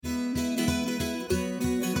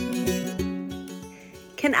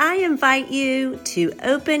can I invite you to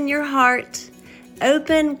open your heart,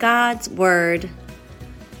 open God's Word,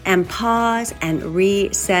 and pause and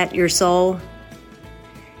reset your soul?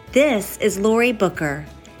 This is Lori Booker,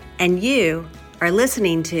 and you are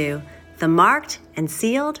listening to the Marked and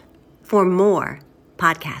Sealed for More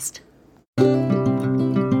podcast.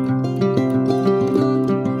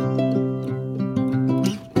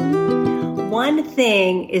 One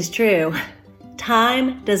thing is true.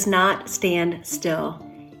 Time does not stand still.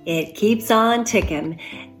 It keeps on ticking,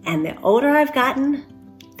 and the older I've gotten,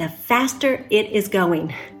 the faster it is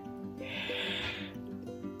going.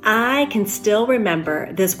 I can still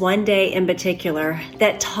remember this one day in particular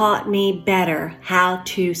that taught me better how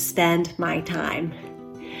to spend my time.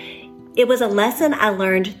 It was a lesson I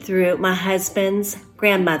learned through my husband's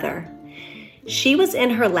grandmother. She was in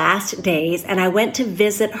her last days, and I went to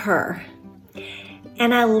visit her.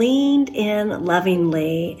 And I leaned in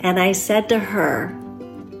lovingly, and I said to her,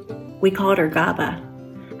 we called her Gaba.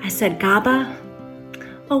 I said, Gaba,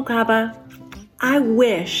 oh Gaba, I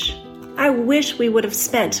wish we would have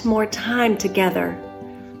spent more time together.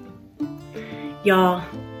 Y'all,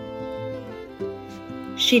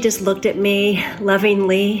 she just looked at me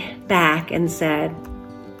lovingly back and said,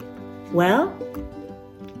 well,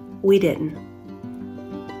 we didn't.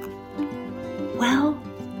 Well,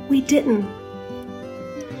 we didn't.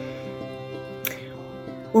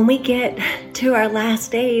 When we get to our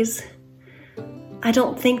last days, I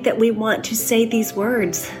don't think that we want to say these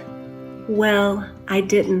words. Well, I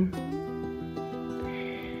didn't.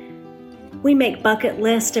 We make bucket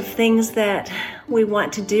lists of things that we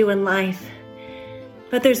want to do in life.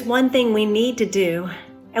 But there's one thing we need to do,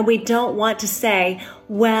 and we don't want to say,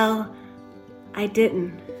 well, I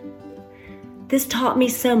didn't. This taught me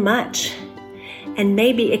so much, and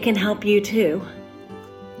maybe it can help you too.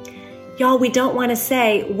 Y'all, we don't want to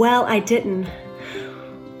say, well, I didn't.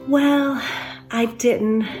 Well, I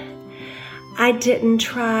didn't. I didn't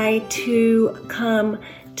try to come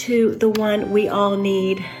to the one we all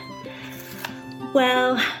need.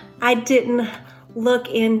 Well, I didn't look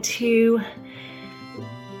into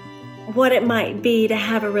what it might be to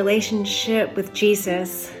have a relationship with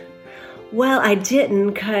Jesus. Well, I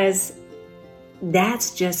didn't because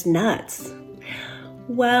that's just nuts.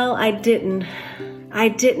 Well, I didn't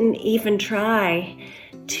even try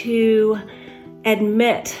to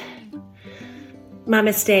admit my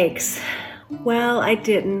mistakes. Well, I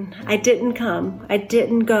didn't come. I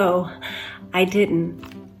didn't go. I didn't.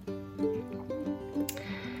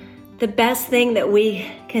 The best thing that we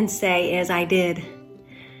can say is, I did.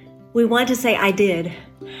 We want to say, I did.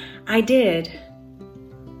 I did.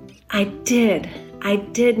 I did. I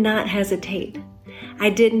did not hesitate. I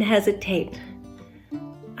didn't hesitate.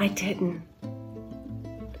 I didn't.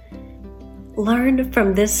 Learn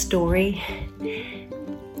from this story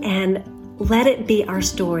and let it be our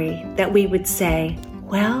story that we would say,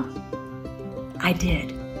 well, I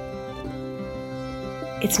did.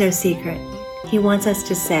 It's no secret. He wants us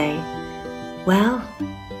to say, well,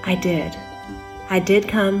 I did. I did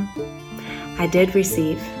come. I did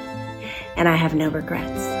receive. And I have no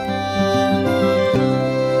regrets.